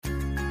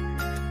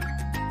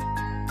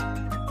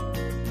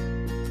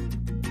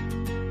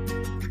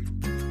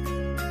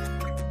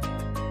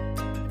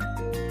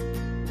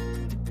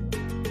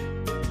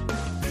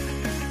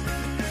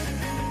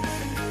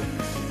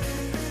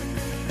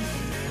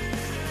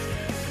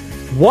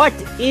What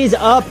is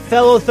up,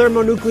 fellow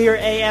thermonuclear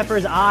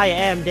AFers? I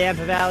am Dan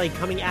Favale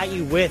coming at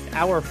you with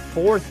our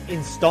fourth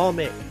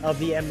installment of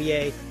the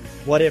NBA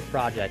What If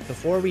Project.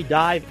 Before we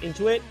dive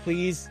into it,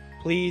 please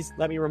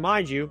let me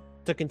remind you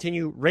to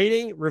continue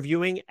rating,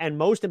 reviewing, and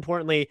most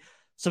importantly,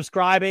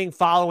 subscribing,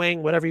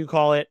 following, whatever you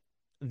call it,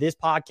 this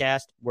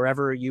podcast,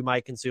 wherever you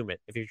might consume it.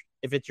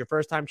 If it's your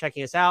first time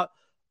checking us out,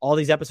 all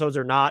these episodes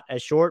are not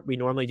as short. We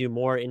normally do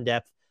more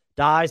in-depth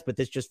dives, but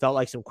this just felt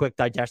like some quick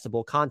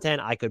digestible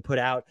content I could put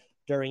out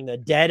during the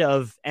dead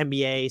of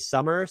NBA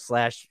summer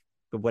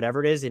 /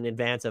 whatever it is in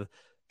advance of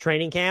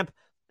training camp.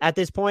 At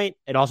this point,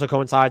 it also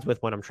coincides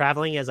with when I'm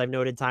traveling, as I've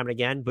noted time and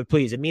again. But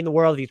please, it'd mean the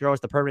world if you throw us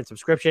the permanent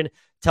subscription,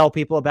 tell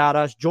people about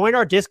us, join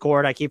our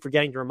Discord. I keep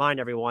forgetting to remind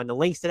everyone. The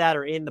links to that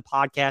are in the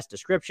podcast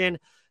description.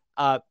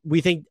 I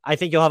think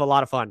you'll have a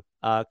lot of fun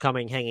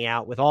hanging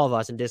out with all of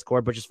us in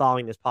Discord, but just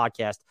following this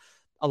podcast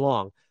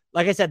along.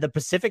 Like I said, the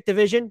Pacific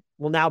Division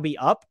will now be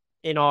up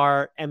in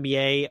our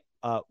NBA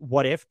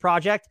What If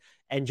project.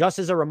 And just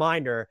as a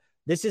reminder,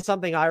 this is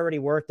something I already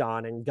worked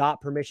on and got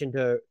permission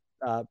to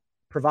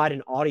provide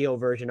an audio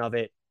version of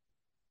it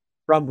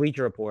from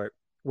Bleacher Report,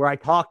 where I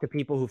talk to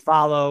people who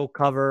follow,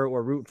 cover,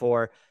 or root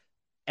for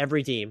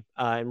every team.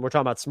 And we're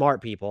talking about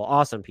smart people,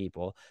 awesome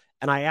people.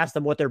 And I asked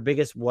them what their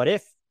biggest what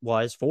if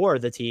was for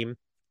the team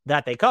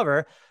that they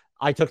cover.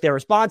 I took their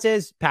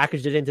responses,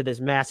 packaged it into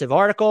this massive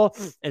article,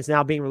 and it's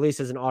now being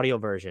released as an audio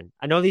version.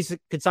 I know these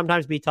could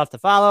sometimes be tough to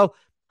follow.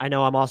 I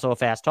know I'm also a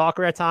fast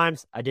talker at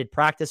times. I did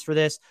practice for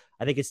this.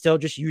 I think it's still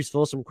just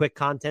useful, some quick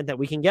content that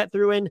we can get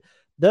through in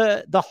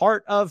the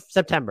heart of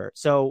September.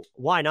 So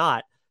why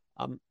not?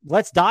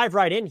 Let's dive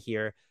right in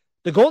here.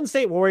 The Golden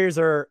State Warriors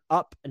are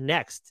up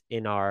next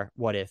in our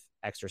what if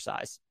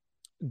exercise.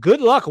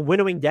 Good luck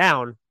winnowing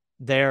down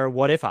their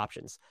what if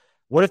options.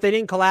 What if they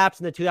didn't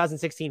collapse in the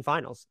 2016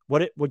 finals?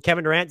 Would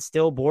Kevin Durant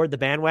still board the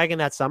bandwagon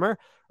that summer?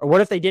 Or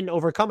what if they didn't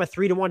overcome a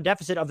 3-1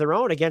 deficit of their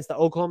own against the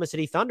Oklahoma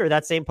City Thunder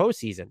that same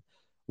postseason?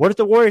 What if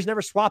the Warriors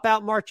never swap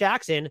out Mark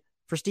Jackson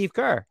for Steve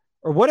Kerr?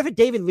 Or what if a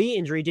David Lee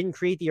injury didn't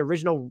create the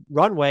original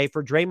runway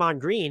for Draymond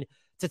Green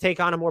to take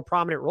on a more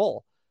prominent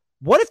role?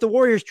 What if the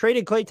Warriors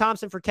traded Klay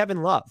Thompson for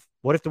Kevin Love?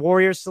 What if the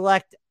Warriors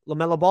select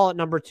LaMelo Ball at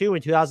number 2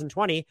 in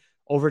 2020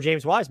 over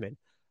James Wiseman?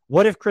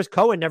 What if Chris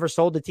Cohen never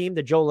sold the team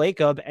to Joe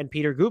Lacob and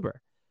Peter Guber?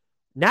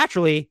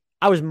 Naturally,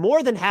 I was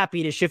more than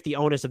happy to shift the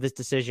onus of this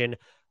decision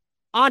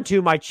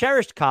onto my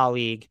cherished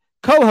colleague,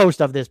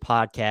 co-host of this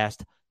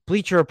podcast,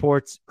 Bleacher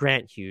Report's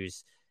Grant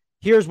Hughes.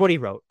 Here's what he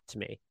wrote to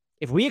me.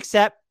 If we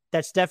accept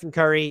that Stephen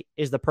Curry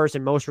is the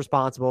person most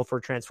responsible for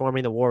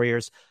transforming the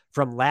Warriors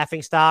from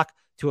laughingstock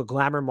to a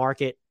glamour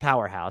market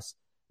powerhouse,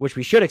 which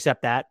we should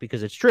accept that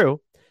because it's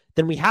true,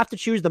 then we have to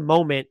choose the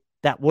moment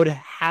that would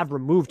have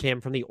removed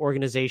him from the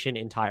organization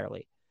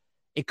entirely.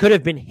 It could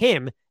have been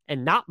him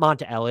and not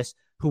Monta Ellis,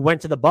 who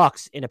went to the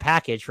Bucks in a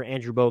package for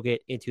Andrew Bogut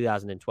in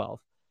 2012.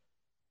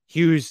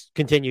 Hughes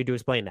continued to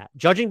explain that.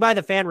 Judging by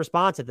the fan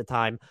response at the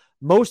time,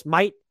 most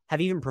might have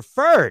even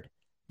preferred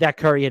that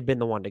Curry had been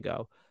the one to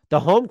go. The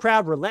home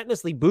crowd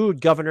relentlessly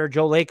booed Governor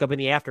Joe Lacob in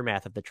the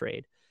aftermath of the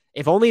trade.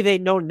 If only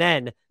they'd known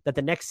then that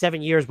the next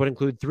 7 years would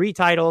include 3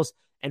 titles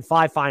and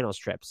 5 finals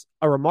trips,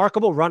 a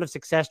remarkable run of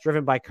success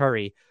driven by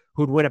Curry,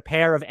 who'd win a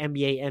pair of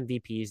NBA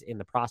MVPs in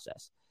the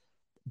process.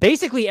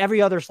 Basically,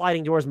 every other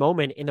sliding doors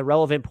moment in the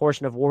relevant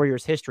portion of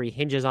Warriors history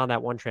hinges on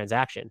that one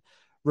transaction.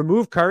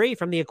 Remove Curry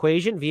from the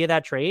equation via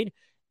that trade,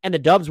 and the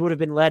Dubs would have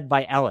been led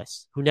by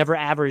Ellis, who never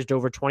averaged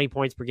over 20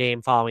 points per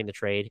game following the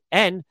trade,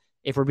 and,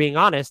 if we're being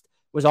honest,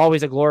 was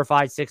always a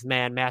glorified 6th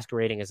man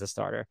masquerading as a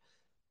starter.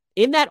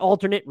 In that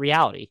alternate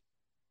reality,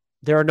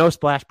 there are no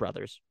Splash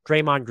Brothers.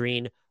 Draymond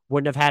Green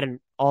wouldn't have had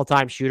an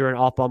all-time shooter and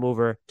off-ball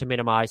mover to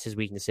minimize his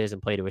weaknesses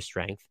and play to his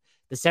strength.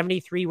 The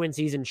 73-win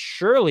season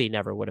surely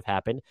never would have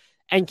happened,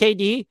 and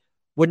KD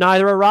would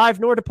neither arrive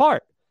nor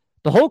depart.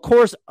 The whole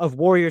course of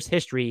Warriors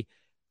history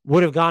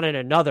would have gone in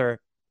another,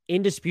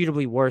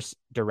 indisputably worse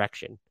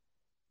direction.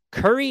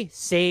 Curry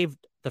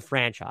saved the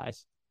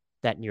franchise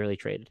that nearly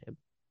traded him.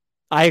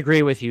 I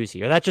agree with Hughes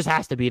here. That just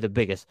has to be the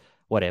biggest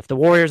what if. The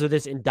Warriors are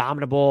this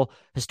indomitable,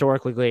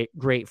 historically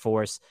great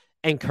force,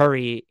 and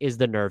Curry is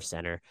the nerve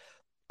center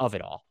of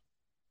it all.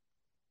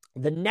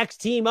 The next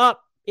team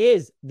up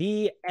is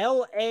the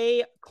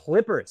LA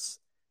Clippers,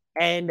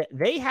 and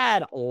they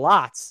had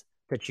lots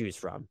to choose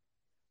from.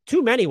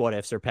 Too many what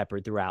ifs are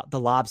peppered throughout the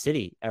Lob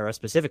City era,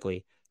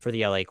 specifically for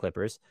the LA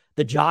Clippers.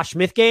 The Josh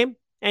Smith game,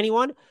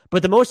 anyone?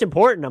 But the most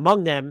important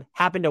among them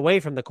happened away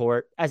from the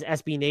court, as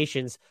SB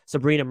Nation's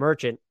Sabrina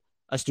Merchant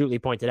astutely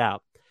pointed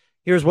out.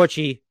 Here's what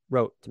she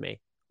wrote to me.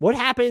 What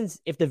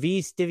happens if the V.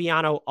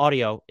 Stiviano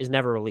audio is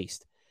never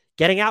released?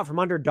 Getting out from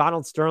under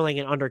Donald Sterling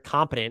and under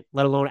competent,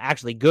 let alone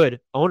actually good,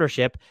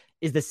 ownership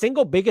is the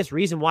single biggest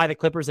reason why the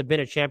Clippers have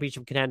been a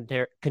championship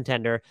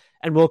contender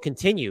and will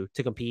continue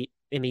to compete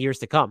in the years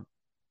to come.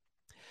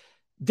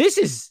 This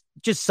is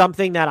just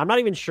something that I'm not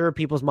even sure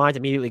people's minds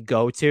immediately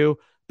go to,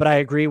 but I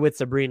agree with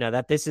Sabrina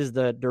that this is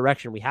the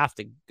direction we have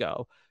to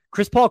go.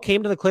 Chris Paul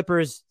came to the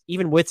Clippers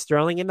even with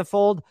Sterling in the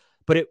fold,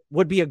 but it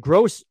would be a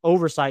gross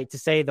oversight to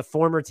say the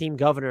former team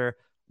governor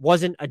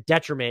wasn't a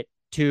detriment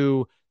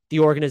to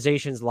the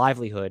organization's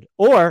livelihood,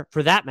 or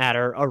for that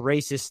matter, a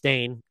racist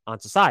stain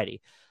on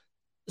society.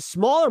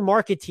 Smaller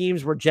market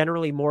teams were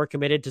generally more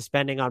committed to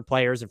spending on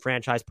players and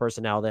franchise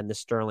personnel than the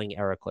Sterling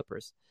era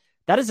Clippers.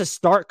 That is a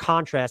stark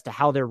contrast to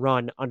how they're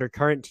run under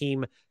current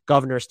team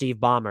governor Steve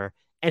Ballmer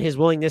and his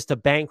willingness to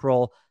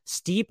bankroll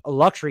steep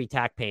luxury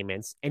tax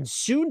payments and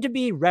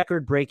soon-to-be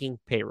record-breaking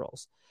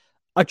payrolls.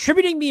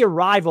 Attributing the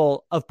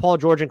arrival of Paul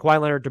George and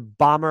Kawhi Leonard to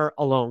Ballmer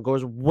alone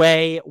goes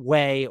way,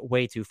 way,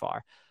 way too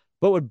far.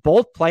 But would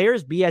both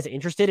players be as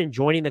interested in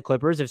joining the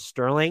Clippers if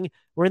Sterling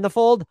were in the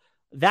fold?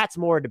 That's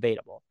more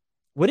debatable.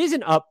 What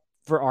isn't up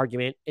for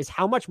argument is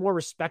how much more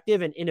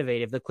respective and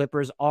innovative the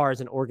Clippers are as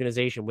an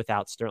organization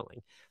without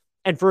Sterling.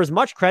 And for as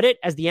much credit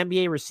as the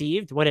NBA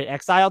received when it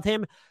exiled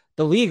him,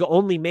 the league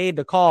only made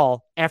the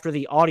call after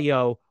the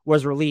audio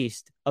was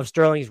released of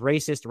Sterling's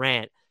racist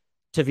rant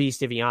to V.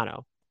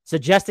 Stiviano,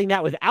 suggesting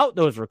that without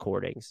those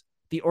recordings,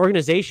 the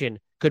organization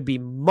could be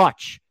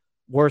much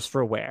worse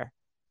for wear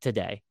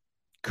today.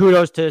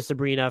 Kudos to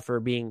Sabrina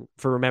for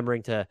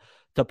remembering to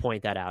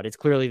point that out. It's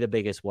clearly the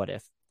biggest what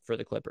if for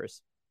the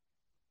Clippers.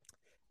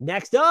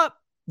 Next up,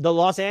 the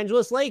Los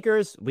Angeles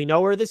Lakers. We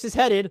know where this is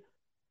headed.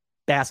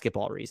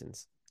 Basketball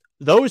reasons.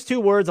 Those two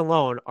words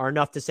alone are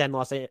enough to send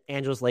Los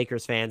Angeles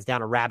Lakers fans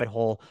down a rabbit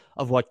hole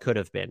of what could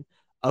have been,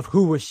 of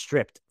who was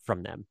stripped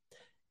from them.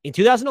 In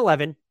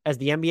 2011, as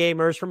the NBA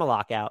emerged from a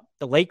lockout,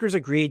 the Lakers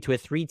agreed to a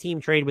 3-team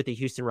trade with the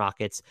Houston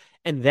Rockets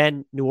and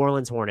then New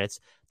Orleans Hornets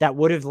that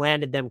would have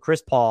landed them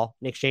Chris Paul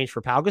in exchange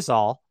for Pau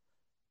Gasol,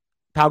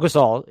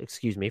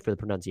 excuse me for the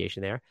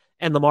pronunciation there,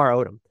 and Lamar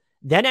Odom.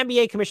 Then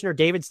NBA Commissioner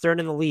David Stern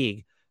in the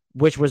league,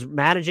 which was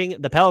managing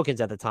the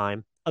Pelicans at the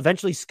time,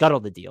 eventually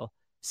scuttled the deal.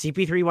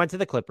 CP3 went to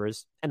the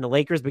Clippers, and the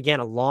Lakers began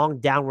a long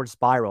downward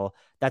spiral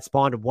that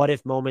spawned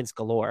what-if moments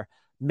galore,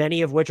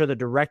 many of which are the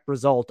direct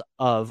result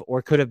of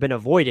or could have been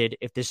avoided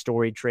if this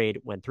storied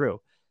trade went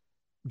through.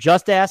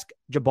 Just ask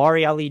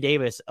Jabari Ali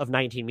Davis of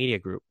 19 Media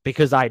Group,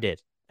 because I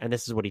did, and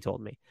this is what he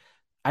told me.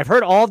 I've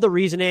heard all of the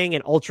reasoning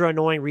and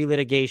ultra-annoying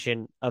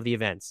relitigation of the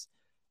events.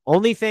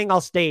 Only thing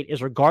I'll state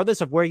is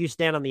regardless of where you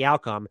stand on the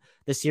outcome,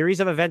 the series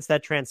of events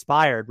that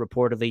transpired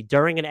reportedly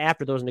during and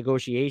after those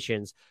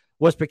negotiations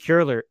was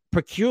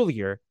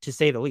peculiar to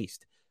say the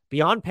least.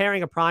 Beyond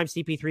pairing a prime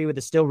CP3 with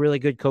a still really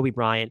good Kobe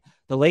Bryant,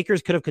 the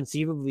Lakers could have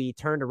conceivably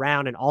turned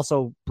around and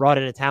also brought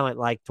in a talent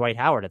like Dwight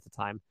Howard at the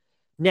time.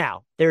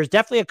 Now, there's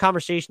definitely a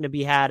conversation to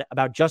be had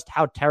about just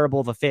how terrible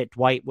of a fit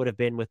Dwight would have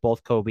been with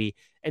both Kobe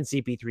and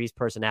CP3's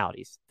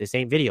personalities. This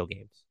ain't video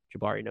games,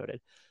 Jabari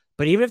noted.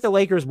 But even if the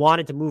Lakers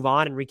wanted to move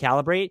on and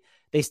recalibrate,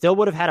 they still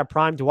would have had a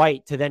prime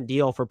Dwight to then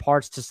deal for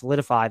parts to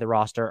solidify the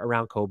roster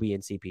around Kobe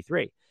and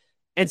CP3.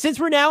 And since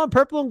we're now in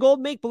purple and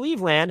gold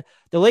make-believe land,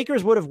 the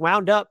Lakers wouldn't have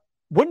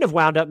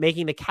wound up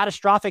making the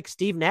catastrophic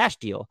Steve Nash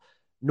deal,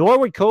 nor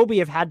would Kobe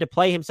have had to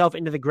play himself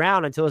into the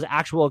ground until his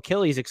actual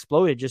Achilles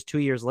exploded just 2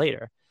 years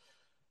later.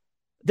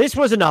 This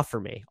was enough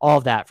for me, all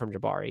of that from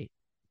Jabari.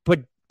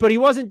 But he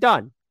wasn't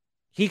done.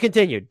 He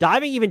continued,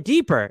 diving even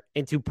deeper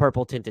into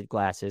purple-tinted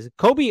glasses.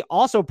 Kobe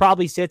also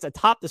probably sits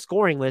atop the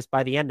scoring list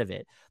by the end of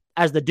it,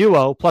 as the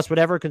duo, plus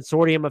whatever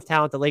consortium of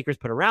talent the Lakers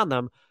put around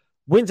them,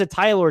 wins a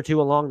title or two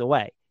along the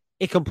way.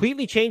 It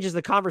completely changes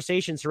the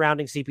conversation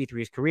surrounding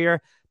CP3's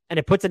career, and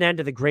it puts an end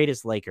to the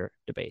greatest Laker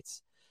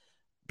debates.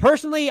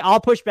 Personally, I'll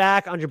push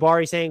back on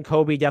Jabari saying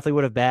Kobe definitely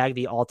would have bagged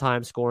the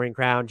all-time scoring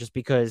crown just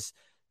because,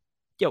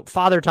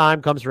 father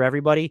time comes for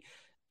everybody.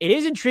 It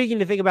is intriguing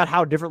to think about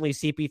how differently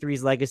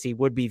CP3's legacy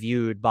would be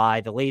viewed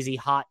by the lazy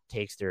hot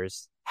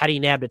takesters had he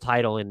nabbed a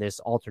title in this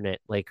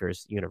alternate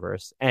Lakers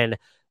universe. And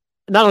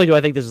not only do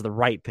I think this is the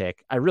right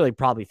pick, I really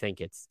probably think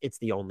it's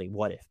the only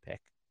what-if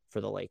pick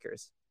for the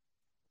Lakers.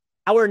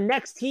 Our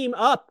next team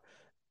up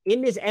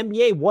in this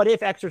NBA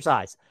what-if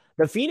exercise,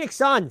 the Phoenix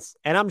Suns.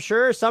 And I'm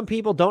sure some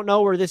people don't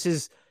know where this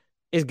is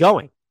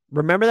going.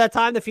 Remember that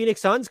time the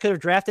Phoenix Suns could have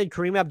drafted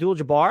Kareem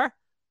Abdul-Jabbar?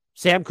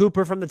 Sam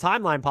Cooper from the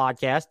Timeline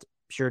podcast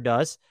sure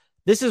does.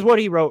 This is what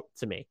he wrote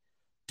to me.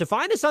 To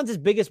find the Suns'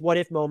 biggest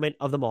what-if moment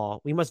of them all,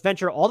 we must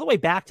venture all the way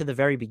back to the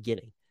very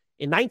beginning.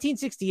 In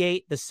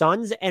 1968, the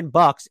Suns and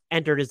Bucks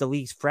entered as the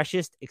league's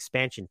freshest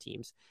expansion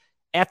teams.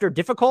 After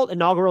difficult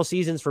inaugural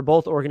seasons for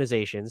both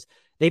organizations,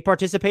 they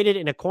participated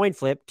in a coin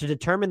flip to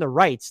determine the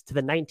rights to the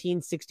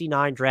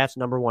 1969 draft's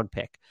number 1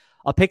 pick,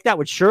 a pick that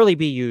would surely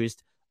be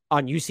used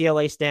on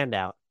UCLA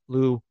standout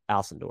Lou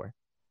Alcindor.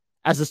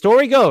 As the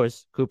story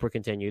goes, Cooper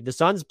continued, the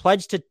Suns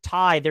pledged to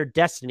tie their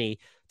destiny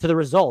to the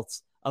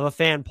results of a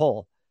fan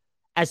poll.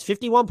 As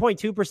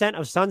 51.2%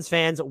 of Suns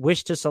fans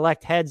wished to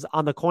select heads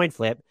on the coin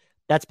flip,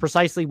 that's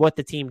precisely what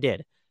the team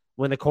did.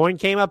 When the coin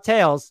came up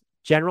tails,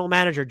 General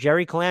Manager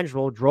Jerry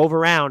Colangelo drove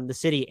around the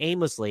city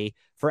aimlessly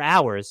for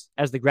hours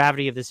as the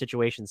gravity of the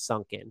situation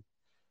sunk in.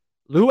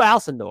 Lou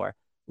Alcindor,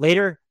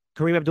 later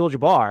Kareem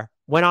Abdul-Jabbar,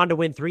 went on to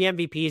win 3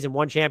 MVPs and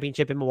 1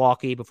 championship in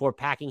Milwaukee before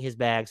packing his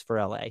bags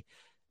for LA.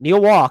 Neil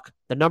Walk,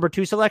 the number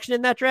 2 selection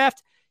in that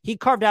draft, he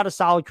carved out a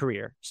solid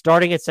career,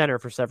 starting at center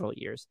for several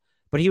years.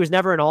 but he was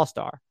never an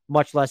all-star,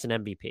 much less an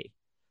MVP.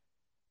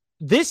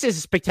 This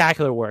is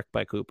spectacular work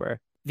by Cooper.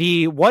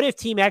 The what if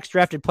Team X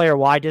drafted player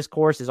Y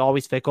discourse is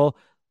always fickle,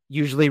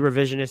 usually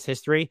revisionist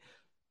history.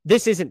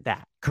 This isn't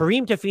that.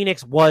 Kareem to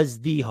Phoenix was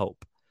the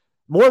hope.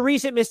 More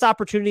recent missed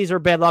opportunities or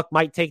bad luck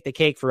might take the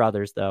cake for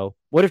others, though.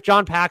 What if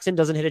John Paxson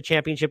doesn't hit a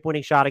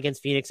championship-winning shot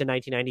against Phoenix in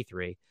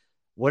 1993?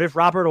 What if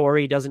Robert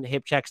Horry doesn't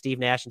hip-check Steve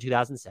Nash in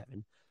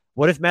 2007?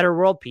 What if Metta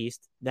World Peace,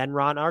 then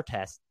Ron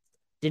Artest,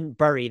 didn't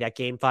bury that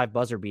Game 5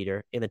 buzzer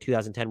beater in the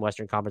 2010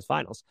 Western Conference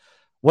Finals?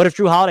 What if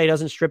Drew Holiday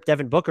doesn't strip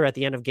Devin Booker at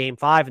the end of Game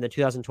 5 in the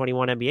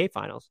 2021 NBA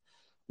Finals?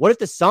 What if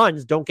the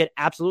Suns don't get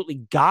absolutely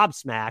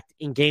gobsmacked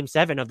in Game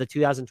 7 of the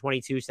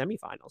 2022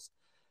 semifinals?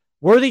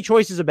 Worthy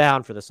choices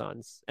abound for the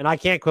Suns, and I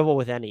can't quibble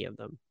with any of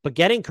them. But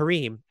getting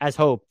Kareem, as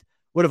hoped,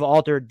 would have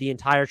altered the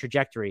entire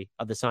trajectory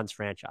of the Suns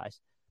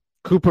franchise.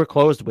 Cooper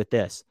closed with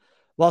this.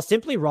 While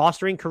simply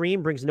rostering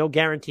Kareem brings no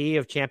guarantee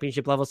of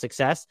championship-level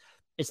success,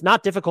 it's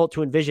not difficult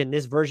to envision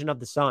this version of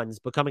the Suns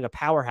becoming a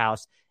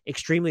powerhouse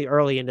extremely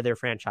early into their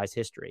franchise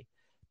history.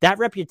 That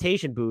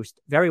reputation boost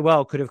very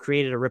well could have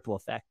created a ripple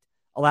effect,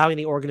 allowing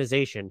the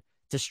organization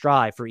to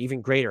strive for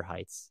even greater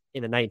heights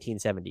in the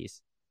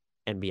 1970s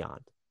and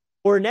beyond.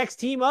 Our next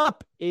team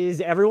up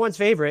is everyone's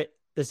favorite,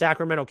 the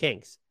Sacramento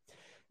Kings.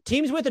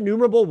 Teams with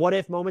innumerable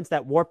what-if moments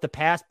that warp the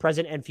past,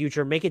 present, and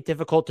future make it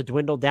difficult to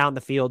dwindle down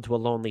the field to a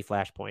lonely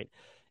flashpoint.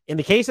 In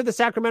the case of the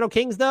Sacramento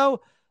Kings, though,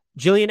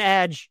 Jillian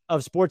Edge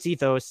of Sports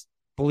Ethos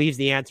believes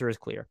the answer is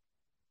clear.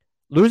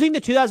 Losing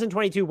the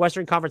 2022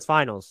 Western Conference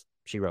Finals,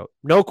 she wrote,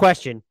 no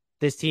question,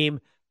 this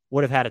team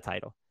would have had a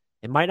title.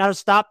 It might not have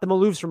stopped the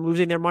Maloofs from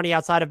losing their money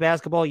outside of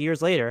basketball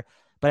years later,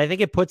 but I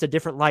think it puts a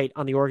different light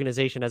on the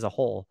organization as a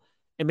whole.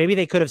 And maybe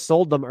they could have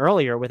sold them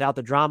earlier without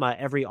the drama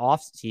every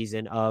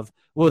offseason of,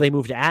 will they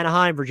move to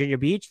Anaheim, Virginia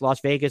Beach, Las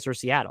Vegas, or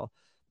Seattle?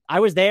 I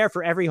was there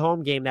for every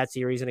home game that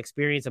series and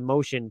experienced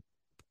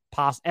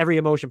every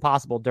emotion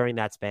possible during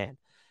that span.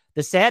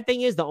 The sad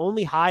thing is the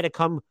only high to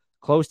come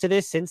close to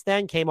this since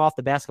then came off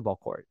the basketball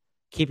court,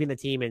 keeping the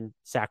team in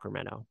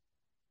Sacramento.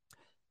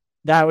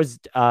 That was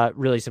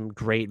really some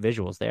great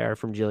visuals there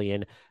from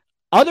Jillian.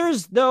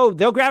 Others, though,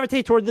 they'll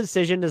gravitate toward the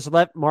decision to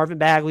select Marvin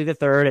Bagley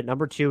III at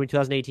number 2 in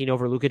 2018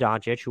 over Luka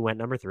Doncic, who went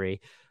number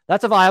 3.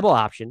 That's a viable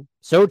option.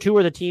 So, too,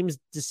 are the team's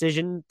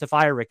decision to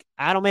fire Rick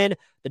Adelman,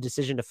 the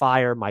decision to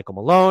fire Michael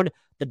Malone,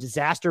 the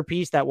disaster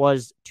piece that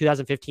was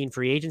 2015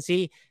 free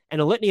agency,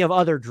 and a litany of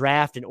other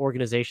draft and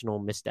organizational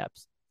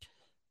missteps.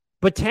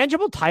 But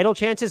tangible title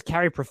chances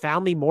carry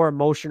profoundly more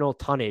emotional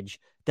tonnage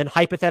than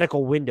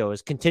hypothetical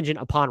windows contingent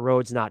upon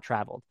roads not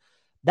traveled.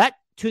 That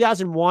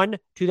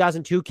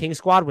 2001-2002 King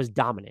squad was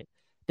dominant.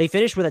 They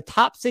finished with a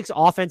top 6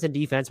 offense and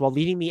defense while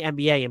leading the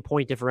NBA in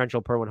point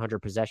differential per 100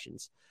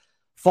 possessions.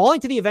 Falling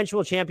to the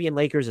eventual champion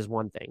Lakers is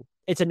one thing.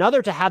 It's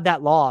another to have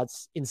that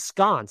loss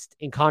ensconced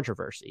in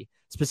controversy,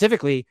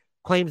 specifically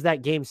claims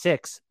that Game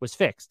 6 was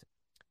fixed.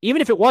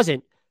 Even if it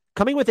wasn't,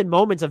 coming within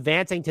moments of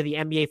advancing to the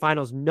NBA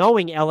Finals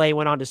knowing LA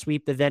went on to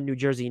sweep the then New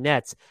Jersey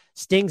Nets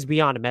stings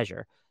beyond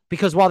measure.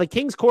 Because while the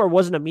Kings core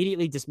wasn't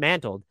immediately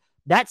dismantled,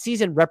 that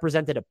season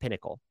represented a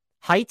pinnacle.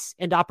 Heights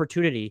and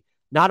opportunity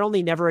not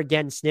only never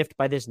again sniffed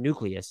by this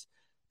nucleus,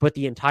 but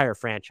the entire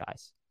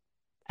franchise.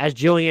 As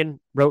Jillian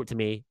wrote to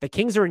me, the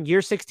Kings are in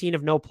year 16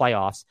 of no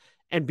playoffs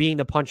and being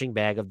the punching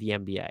bag of the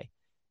NBA.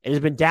 It has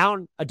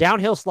been a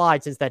downhill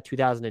slide since that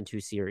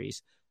 2002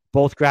 series,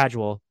 both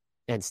gradual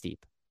and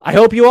steep. I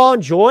hope you all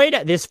enjoyed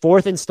this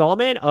 4th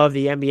installment of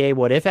the NBA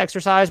What If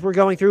exercise we're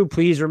going through.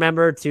 Please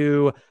remember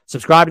to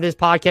subscribe to this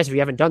podcast if you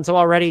haven't done so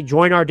already.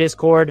 Join our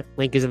Discord.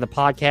 Link is in the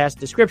podcast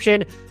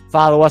description.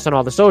 Follow us on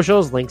all the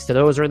socials. Links to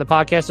those are in the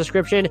podcast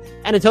description.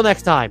 And until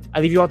next time,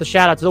 I leave you all with a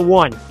shout out to the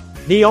one,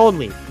 the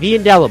only, the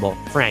indelible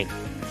Frank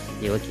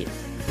Ntilikina.